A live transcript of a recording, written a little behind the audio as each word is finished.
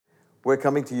We're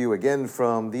coming to you again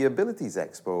from the Abilities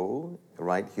Expo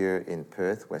right here in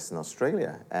Perth, Western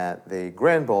Australia at the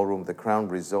Grand Ballroom, the Crown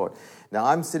Resort. Now,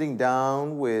 I'm sitting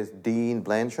down with Dean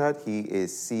Blanchard. He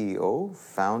is CEO,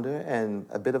 founder, and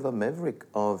a bit of a maverick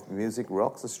of Music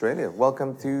Rocks Australia.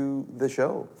 Welcome to the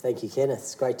show. Thank you, Kenneth.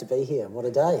 It's great to be here. What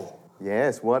a day.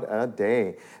 Yes, what a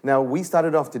day. Now, we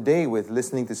started off today with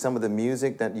listening to some of the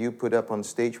music that you put up on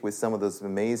stage with some of those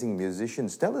amazing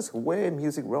musicians. Tell us where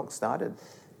Music Rocks started.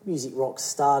 Music Rocks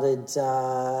started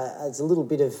as a little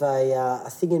bit of a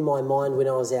thing in my mind when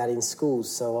I was out in school.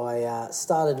 So I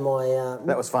started my...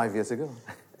 That was 5 years ago.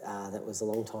 That was a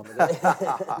long time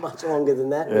ago. Much longer than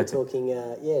that. We're talking,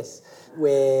 yes,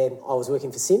 where I was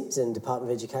working for Sims and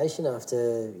Department of Education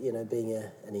after, being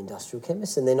an industrial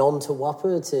chemist, and then on to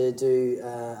Whopper to do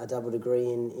a double degree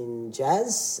in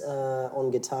jazz on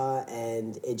guitar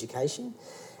and education.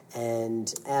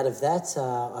 And out of that,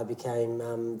 I became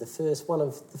one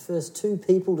of the first two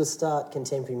people to start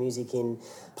contemporary music in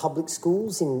public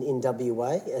schools in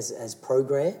WA as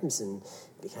programs, and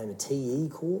became a TE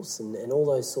course and all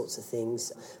those sorts of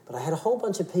things. But I had a whole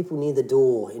bunch of people near the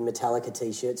door in Metallica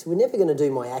T-shirts who were never going to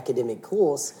do my academic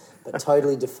course, but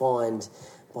totally defined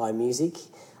by music.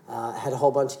 I had a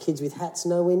whole bunch of kids with hats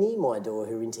nowhere near my door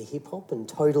who were into hip-hop and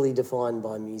totally defined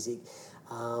by music.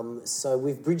 So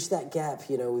we've bridged that gap,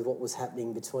 with what was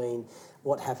happening between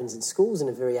what happens in schools in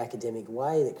a very academic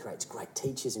way that creates great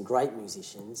teachers and great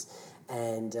musicians,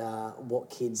 and what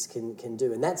kids can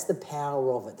do. And that's the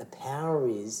power of it. The power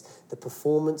is the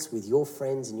performance with your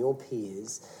friends and your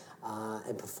peers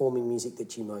and performing music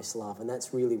that you most love. And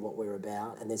that's really what we're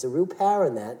about. And there's a real power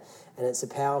in that, and it's a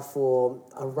power for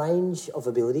a range of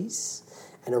abilities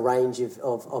and a range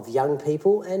of young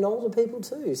people and older people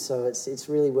too. So it's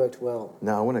really worked well.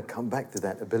 Now, I want to come back to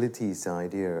that abilities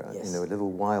idea Yes. in a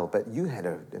little while, but you had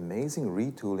an amazing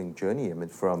retooling journey. I mean,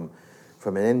 from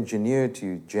an engineer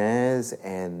to jazz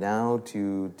and now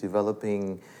to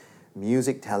developing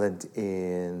music talent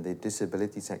in the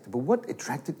disability sector. But what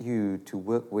attracted you to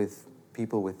work with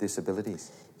people with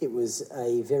disabilities? It was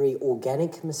a very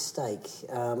organic mistake.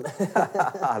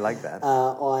 I like that.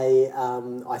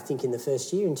 I think in the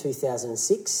first year, in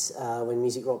 2006, when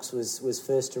Music Rocks was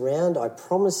first around, I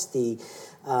promised the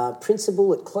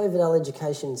principal at Cloverdale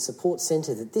Education Support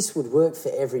Centre that this would work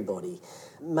for everybody.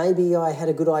 Maybe I had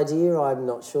a good idea, I'm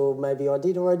not sure, maybe I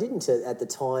did or I didn't at the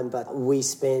time, but we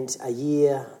spent a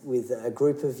year with a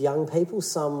group of young people,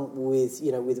 some with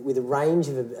a range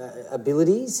of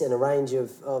abilities and a range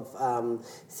of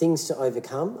things to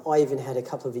overcome. I even had a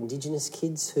couple of Indigenous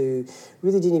kids who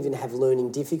really didn't even have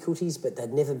learning difficulties, but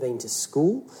they'd never been to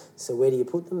school. So where do you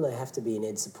put them? They have to be in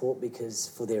ed support because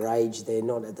for their age they're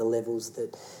not at the levels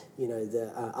that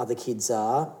the other kids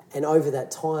are. And over that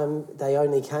time, they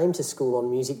only came to school on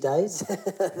music days,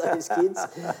 those kids.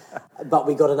 But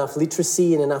we got enough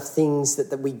literacy and enough things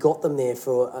that we got them there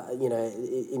for,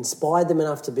 inspired them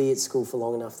enough to be at school for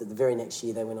long enough that the very next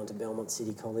year they went on to Belmont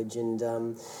City College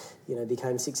and,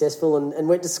 became successful and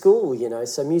went to school,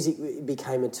 So music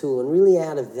became a tool. And really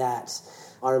out of that,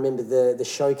 I remember the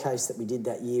showcase that we did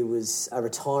that year was a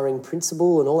retiring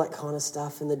principal and all that kind of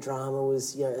stuff, and the drama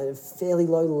was at a fairly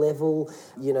low level.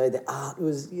 The art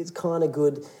it's kind of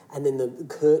good, and then the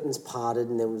curtains parted,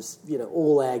 and there was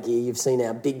all our gear. You've seen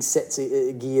our big sets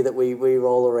of gear that we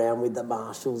roll around with, the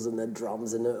Marshalls and the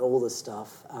drums and all the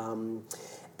stuff.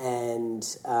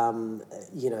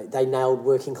 They nailed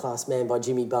Working Class Man by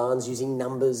Jimmy Barnes using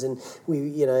numbers, and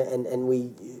we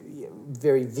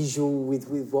very visual with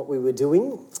what we were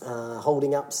doing,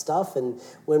 holding up stuff. And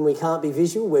when we can't be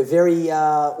visual, we're very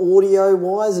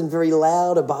audio-wise and very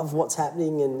loud above what's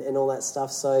happening and all that stuff.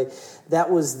 So that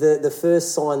was the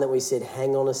first sign that we said,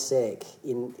 hang on a sec,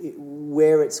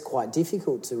 where it's quite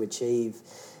difficult to achieve,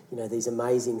 these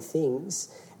amazing things.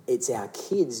 It's our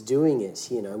kids doing it,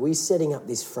 We're setting up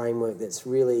this framework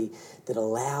that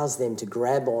allows them to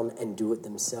grab on and do it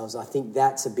themselves. I think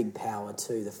that's a big power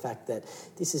too, the fact that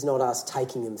this is not us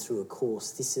taking them through a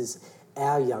course. This is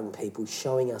our young people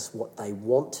showing us what they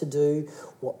want to do,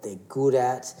 what they're good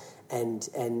at, and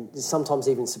sometimes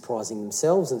even surprising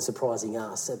themselves and surprising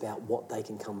us about what they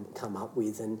can come up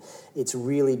with. And it's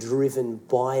really driven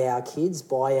by our kids,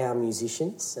 by our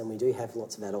musicians, and we do have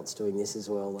lots of adults doing this as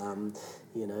well,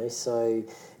 so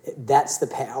that's the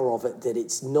power of it, that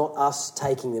it's not us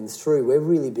taking them through. We're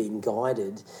really being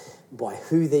guided by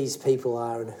who these people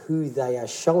are and who they are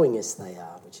showing us they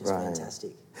are, which is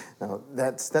fantastic. Now,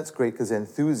 that's great, because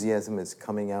enthusiasm is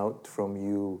coming out from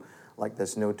you like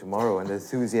there's no tomorrow, and the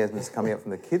enthusiasm is coming out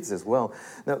from the kids as well.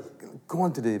 Now, go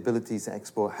on to the Abilities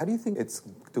Expo. How do you think it's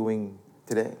doing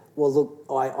today? Well, look,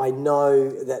 I know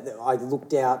that I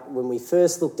looked out when we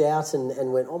first looked out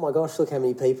and went, oh my gosh, look how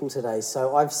many people today.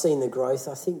 So I've seen the growth.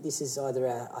 I think this is our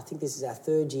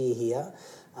third year here.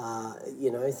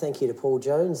 Thank you to Paul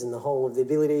Jones and the whole of the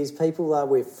Abilities people.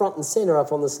 We're front and centre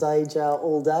up on the stage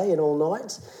all day and all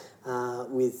night.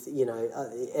 And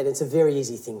it's a very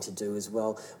easy thing to do as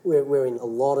well. We're in a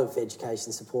lot of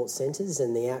education support centres,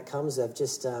 and the outcomes have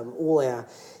just all our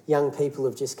young people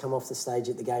have just come off the stage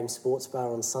at the Game Sports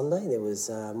Bar on Sunday. There was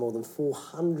more than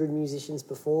 400 musicians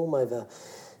perform over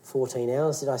 14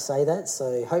 hours. Did I say that?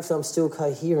 So hopefully I'm still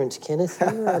coherent, Kenneth,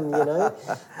 here.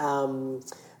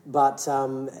 But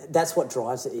that's what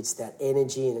drives it. It's that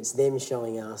energy, and it's them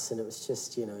showing us, and it was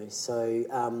just,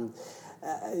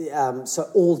 so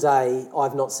all day,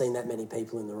 I've not seen that many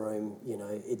people in the room.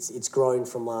 It's grown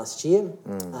from last year,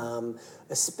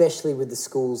 especially with the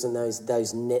schools and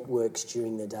those networks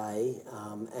during the day.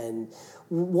 And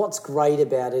what's great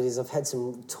about it is I've had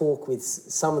some talk with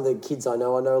some of the kids I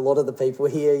know. I know a lot of the people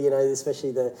here,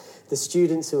 especially the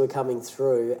students who are coming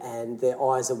through, and their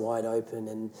eyes are wide open.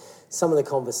 And some of the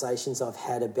conversations I've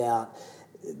had about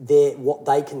what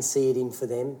they can see it in for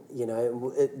them,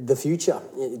 the future.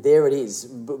 There it is,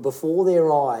 before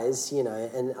their eyes,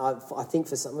 and I think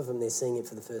for some of them they're seeing it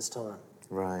for the first time.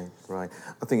 Right.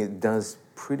 I think it does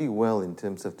pretty well in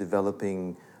terms of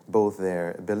developing both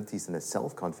their abilities and their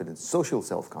self-confidence, social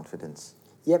self-confidence.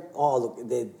 Yep. Oh, look,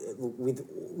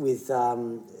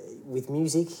 with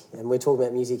music, and we're talking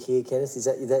about music here, Kenneth.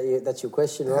 That's your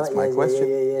question, right? That's my question.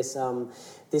 Yes.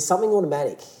 There's something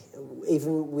automatic,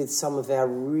 even with some of our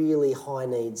really high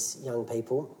needs young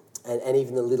people, and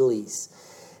even the littlies.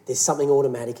 There's something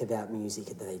automatic about music.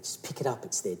 They just pick it up.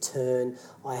 It's their turn.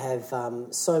 I have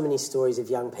so many stories of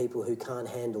young people who can't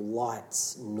handle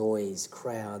lights, noise,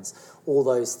 crowds, all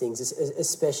those things,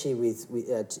 especially with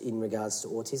in regards to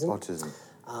autism.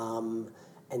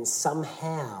 And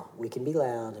somehow we can be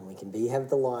loud, and we can have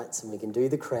the lights, and we can do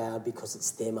the crowd because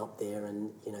it's them up there.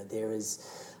 And there is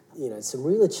some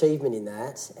real achievement in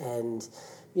that. And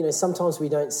sometimes we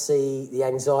don't see the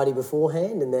anxiety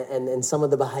beforehand and some of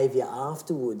the behaviour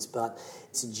afterwards, but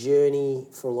it's a journey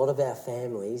for a lot of our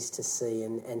families to see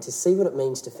and to see what it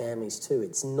means to families too.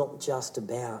 It's not just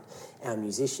about our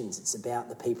musicians, it's about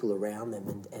the people around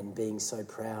them and being so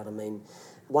proud. I mean,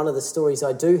 one of the stories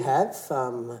I do have,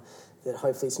 that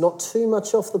hopefully it's not too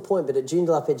much off the point, but at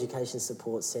Joondalup Education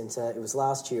Support Centre, it was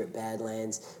last year at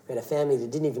Badlands. We had a family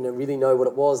that didn't even really know what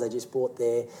it was. They just brought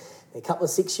their couple of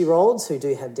 6-year-olds who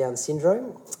do have Down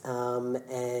syndrome,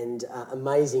 and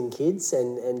amazing kids,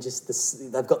 and just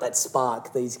they've got that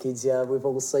spark, these kids. We've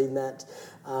all seen that.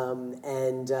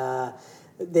 And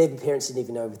their parents didn't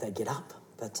even know if they'd get up.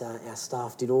 But our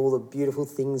staff did all the beautiful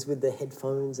things with the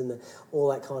headphones and all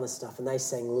that kind of stuff, and they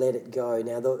sang "Let It Go."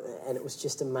 Now, and it was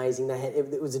just amazing.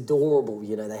 It was adorable.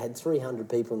 They had 300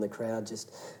 people in the crowd,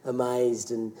 just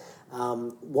amazed. And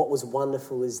what was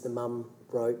wonderful is the mum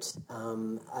wrote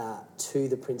to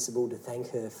the principal to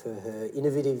thank her for her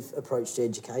innovative approach to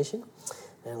education.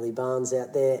 Natalie Barnes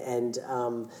out there, and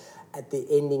at the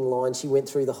ending line, she went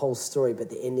through the whole story, but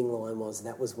the ending line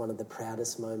that was one of the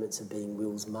proudest moments of being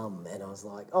Will's mum. And I was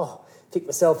like, picked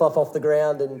myself up off the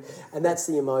ground, and that's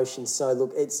the emotion. So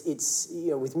look, it's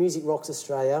with Music Rocks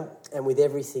Australia and with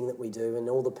everything that we do and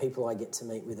all the people I get to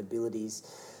meet with Abilities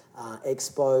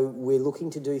Expo, we're looking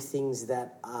to do things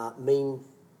that mean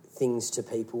things to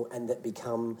people and that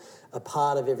become a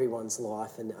part of everyone's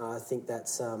life. And I think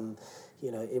that's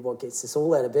what gets us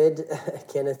all out of bed,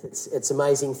 Kenneth. It's an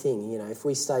amazing thing. If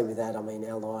we stay with that, I mean,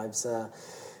 our lives are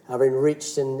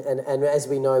enriched. And as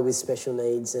we know, with special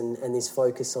needs and this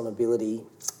focus on ability,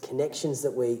 connections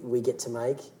that we get to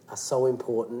make are so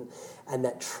important, and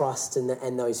that trust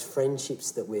and those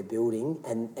friendships that we're building,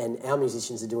 and our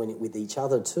musicians are doing it with each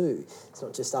other too. It's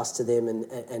not just us to them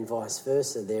and vice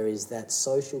versa. There is that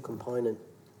social component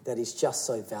that is just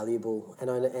so valuable, and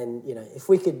if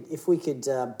we could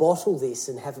bottle this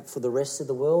and have it for the rest of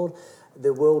the world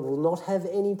will not have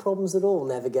any problems at all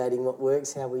navigating what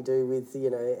works, how we do with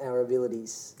our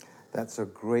abilities. That's a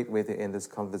great way to end this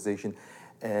conversation,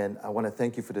 and I want to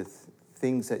thank you for the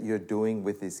things that you're doing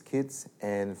with these kids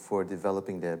and for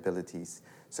developing their abilities.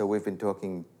 So we've been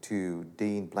talking to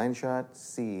Dean Blanchard,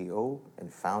 CEO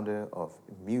and founder of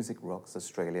Music Rocks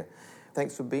Australia.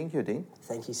 Thanks for being here, Dean.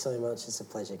 Thank you so much. It's a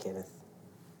pleasure, Kenneth.